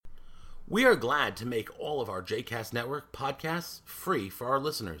We are glad to make all of our JCast Network podcasts free for our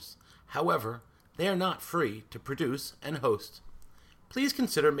listeners. However, they are not free to produce and host. Please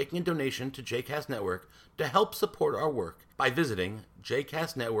consider making a donation to JCast Network to help support our work by visiting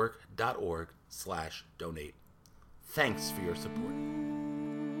jcastnetwork.org/donate. Thanks for your support.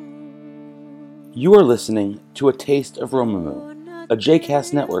 You are listening to A Taste of Romemu, a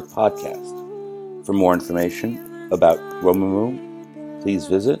JCast Network podcast. For more information about Romemu, please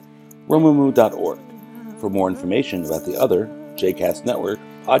visit romemu.org. For more information about the other JCast Network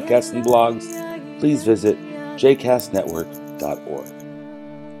podcasts and blogs, please visit jcastnetwork.org.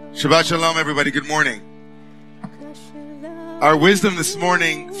 Shabbat Shalom, everybody. Good morning. Our wisdom this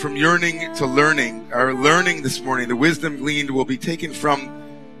morning, from yearning to learning, our learning this morning, the wisdom gleaned will be taken from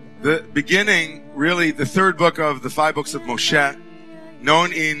the beginning, really the third book of the 5 books of Moshe,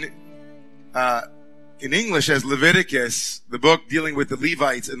 known in English as Leviticus, the book dealing with the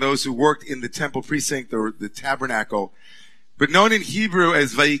Levites and those who worked in the temple precinct or the tabernacle, but known in Hebrew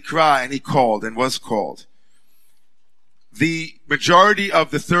as Vayikra, and he called and was called. The majority of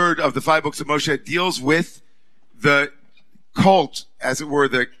the third of the 5 books of Moshe deals with the cult, as it were,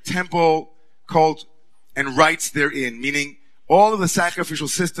 the temple cult and rites therein, meaning all of the sacrificial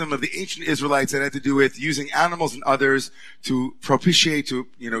system of the ancient Israelites that had to do with using animals and others to propitiate, to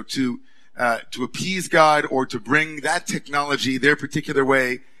appease God or to bring that technology, their particular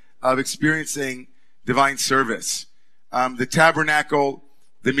way of experiencing divine service. The tabernacle,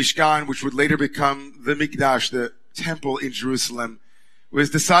 the Mishkan, which would later become the Mikdash, the temple in Jerusalem, was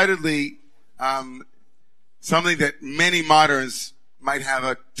decidedly something that many moderns might have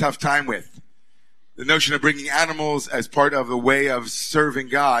a tough time with. The notion of bringing animals as part of the way of serving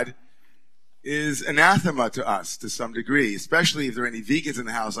God is anathema to us to some degree, especially if there are any vegans in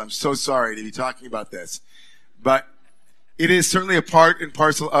the house. I'm so sorry to be talking about this. But it is certainly a part and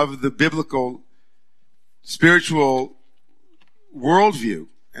parcel of the biblical spiritual worldview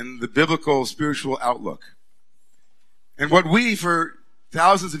and the biblical spiritual outlook. And what we, for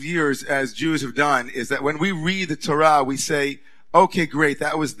thousands of years as Jews have done, is that when we read the Torah, we say, okay, great,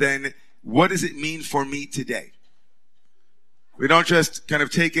 that was then. What does it mean for me today? We don't just kind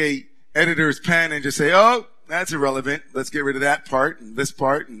of take a editor's pen and just say, oh, that's irrelevant. Let's get rid of that part and this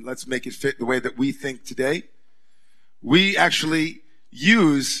part and let's make it fit the way that we think today. We actually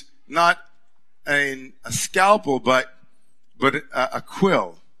use not a scalpel, but a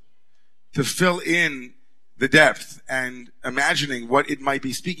quill to fill in the depth and imagining what it might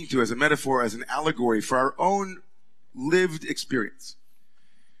be speaking to as a metaphor, as an allegory for our own lived experience.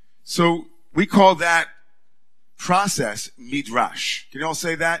 So we call that process midrash. Can you all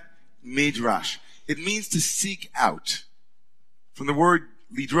say that? Midrash. It means to seek out. From the word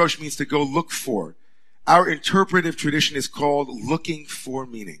lidrosh means to go look for. Our interpretive tradition is called looking for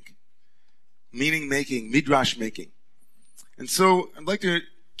meaning. Meaning making, midrash making. And so I'd like to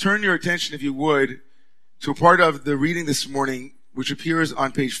turn your attention, if you would, to a part of the reading this morning, which appears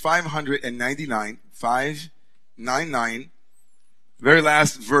on page 599, 599, very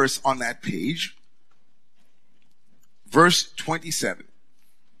last verse on that page, verse 27.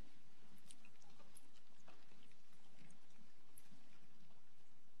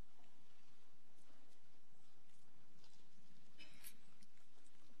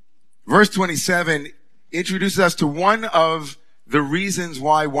 Verse 27 introduces us to one of the reasons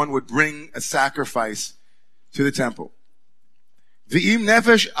why one would bring a sacrifice to the temple. V'im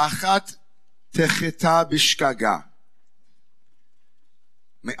nefesh achat techeta bishkaga.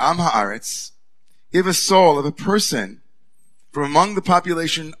 Me'am haaretz, if a soul of a person from among the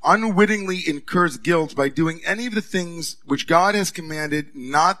population unwittingly incurs guilt by doing any of the things which God has commanded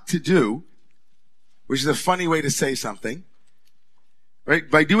not to do, which is a funny way to say something,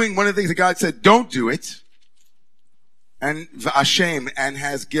 right? By doing one of the things that God said, don't do it, and v'ashem, and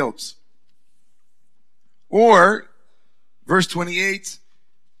has guilt. Or, verse 28,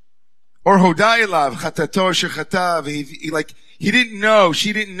 or hodai elav chatato shechatav, he didn't know,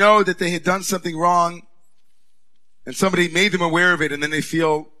 she didn't know that they had done something wrong, and somebody made them aware of it, and then they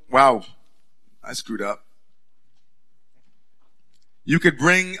feel, wow, I screwed up. You could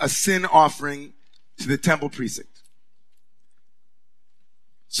bring a sin offering to the temple precinct.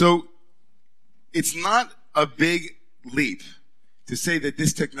 So, it's not a big leap to say that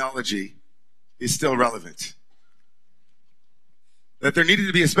this technology is still relevant. That there needed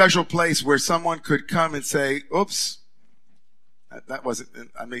to be a special place where someone could come and say, oops, that was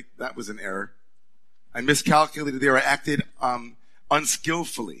an error. I miscalculated there, I acted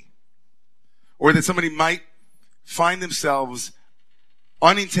unskillfully. Or that somebody might find themselves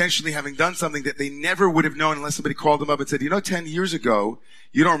unintentionally having done something that they never would have known unless somebody called them up and said, 10 years ago,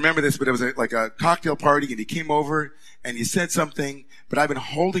 you don't remember this, but it was like a cocktail party and you came over and you said something, but I've been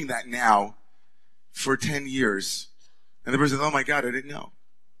holding that now for 10 years. And the person says, oh my God, I didn't know.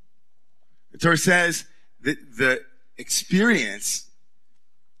 The Torah says that the experience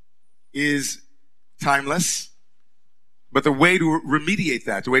is timeless, but the way to remediate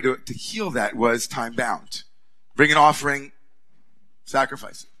that, the way to heal that was time-bound. Bring an offering,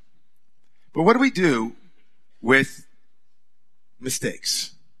 sacrifice it. But what do we do with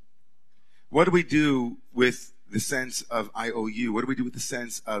mistakes? What do we do with the sense of I owe you? What do we do with the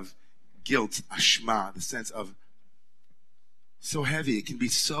sense of guilt, ashma, the sense of so heavy, it can be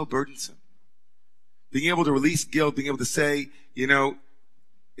so burdensome. Being able to release guilt, being able to say,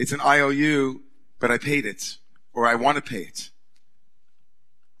 it's an IOU, but I paid it, or I want to pay it.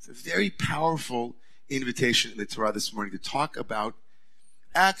 It's a very powerful invitation in the Torah this morning to talk about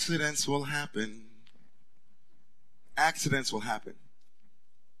accidents will happen. Accidents will happen.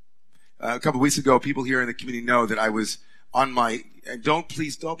 A couple of weeks ago, people here in the community know that I was on my, and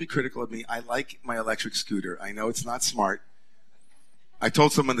please don't be critical of me. I like my electric scooter. I know it's not smart. I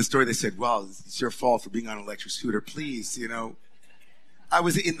told someone the story. They said, well, it's your fault for being on an electric scooter. Please, I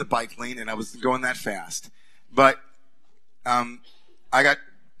was in the bike lane and I was going that fast. But I got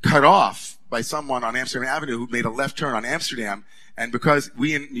cut off by someone on Amsterdam Avenue who made a left turn on Amsterdam. And because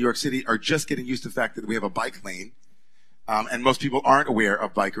we in New York City are just getting used to the fact that we have a bike lane, and most people aren't aware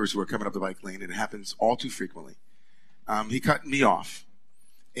of bikers who are coming up the bike lane, and it happens all too frequently. He cut me off,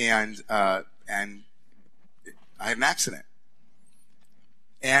 and I had an accident.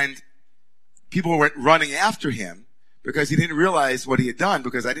 And people went running after him because he didn't realize what he had done,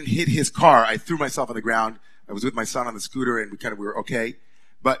 because I didn't hit his car. I threw myself on the ground. I was with my son on the scooter, and we were okay.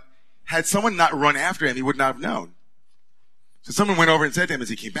 But had someone not run after him, he would not have known. So someone went over and said to him as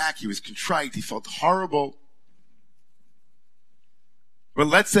he came back, he was contrite, he felt horrible. But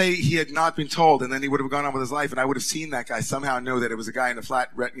let's say he had not been told, and then he would have gone on with his life, and I would have seen that guy somehow know that it was a guy in a flat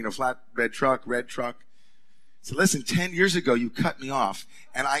red truck. So listen, 10 years ago, you cut me off,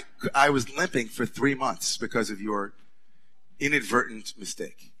 and I was limping for 3 months because of your inadvertent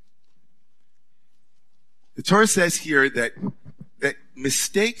mistake. The Torah says here that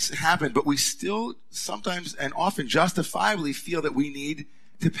mistakes happen, but we still sometimes and often justifiably feel that we need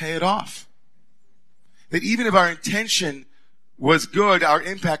to pay it off. That even if our intention was good, our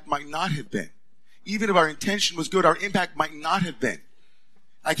impact might not have been. Even if our intention was good, our impact might not have been.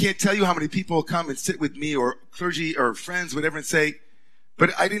 I can't tell you how many people come and sit with me, or clergy or friends, whatever, and say, but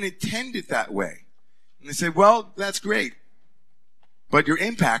I didn't intend it that way. And they say, well, that's great, but your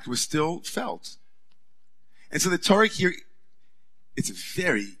impact was still felt. And so the Torah here, it's a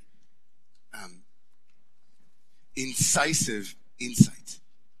very incisive insight.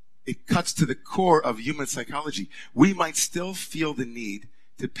 It cuts to the core of human psychology. We might still feel the need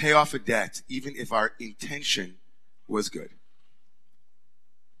to pay off a debt, even if our intention was good.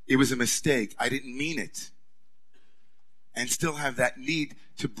 It was a mistake. I didn't mean it. And still have that need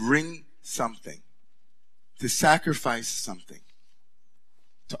to bring something, to sacrifice something,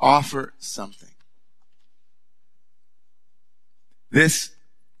 to offer something. This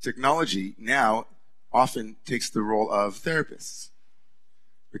technology now often takes the role of therapists.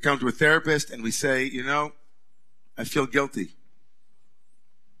 We come to a therapist and we say, I feel guilty.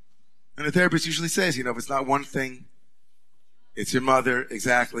 And the therapist usually says, if it's not one thing, it's your mother,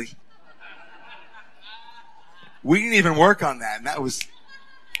 exactly. We didn't even work on that, and that was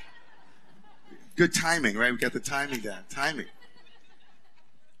good timing, right? We got the timing down. Timing.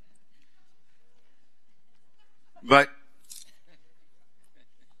 But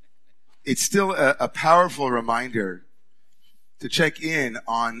it's still a powerful reminder to check in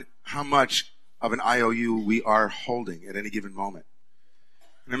on how much of an IOU we are holding at any given moment.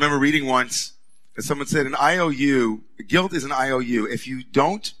 And I remember reading once that someone said an IOU, guilt is an IOU. If you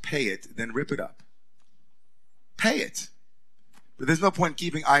don't pay it, then rip it up. Pay it. But there's no point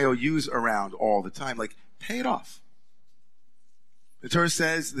keeping IOUs around all the time. Pay it off. The Torah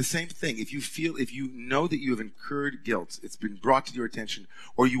says the same thing. If you know that you have incurred guilt, it's been brought to your attention,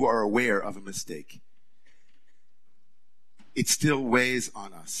 or you are aware of a mistake, it still weighs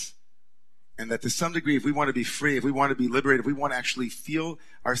on us. And that to some degree, if we want to be free, if we want to be liberated, if we want to actually feel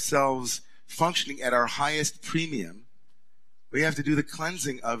ourselves functioning at our highest premium, we have to do the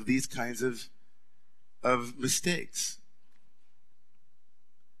cleansing of these kinds of mistakes.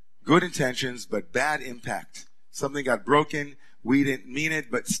 Good intentions, but bad impact. Something got broken, we didn't mean it,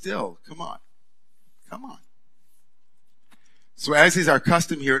 but still, come on. So as is our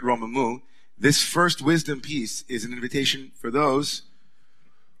custom here at Romemu, this first wisdom piece is an invitation for those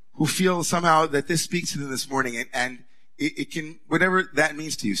who feel somehow that this speaks to them this morning, and it can, whatever that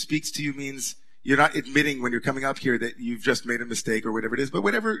means to you, speaks to you means you're not admitting when you're coming up here that you've just made a mistake or whatever it is, but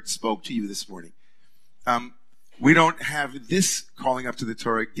whatever spoke to you this morning. We don't have this calling up to the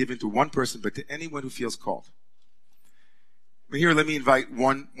Torah given to one person, but to anyone who feels called. But here, let me invite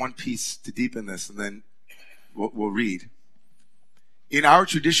one piece to deepen this, and then we'll read. In our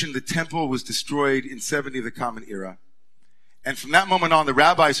tradition, the temple was destroyed in 70 of the Common Era. And from that moment on, the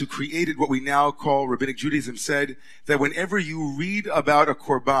rabbis who created what we now call Rabbinic Judaism said that whenever you read about a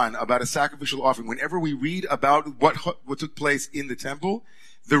korban, about a sacrificial offering, whenever we read about what took place in the temple,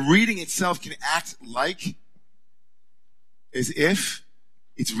 the reading itself can act like as if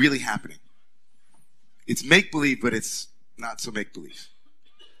it's really happening. It's make-believe, but it's not so make-believe.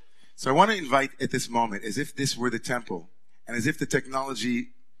 So I want to invite at this moment, as if this were the temple, and as if the technology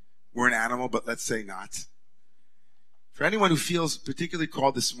were an animal, but let's say not. For anyone who feels particularly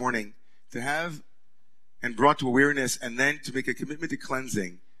called this morning to have and brought to awareness and then to make a commitment to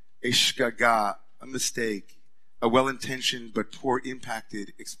cleansing, a shgaga, a mistake, a well-intentioned but poor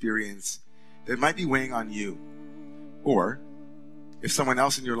impacted experience that might be weighing on you. Or if someone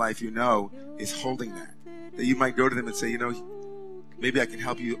else in your life you know is holding that you might go to them and say, maybe I can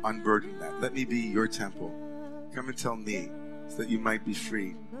help you unburden that. Let me be your temple. Come and tell me so that you might be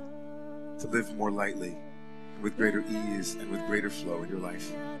free to live more lightly, with greater ease and with greater flow in your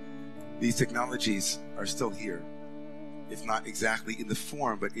life. These technologies are still here, if not exactly in the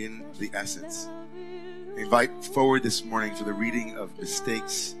form, but in the essence. I invite forward this morning for the reading of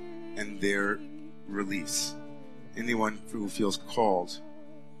mistakes and their release. Anyone who feels called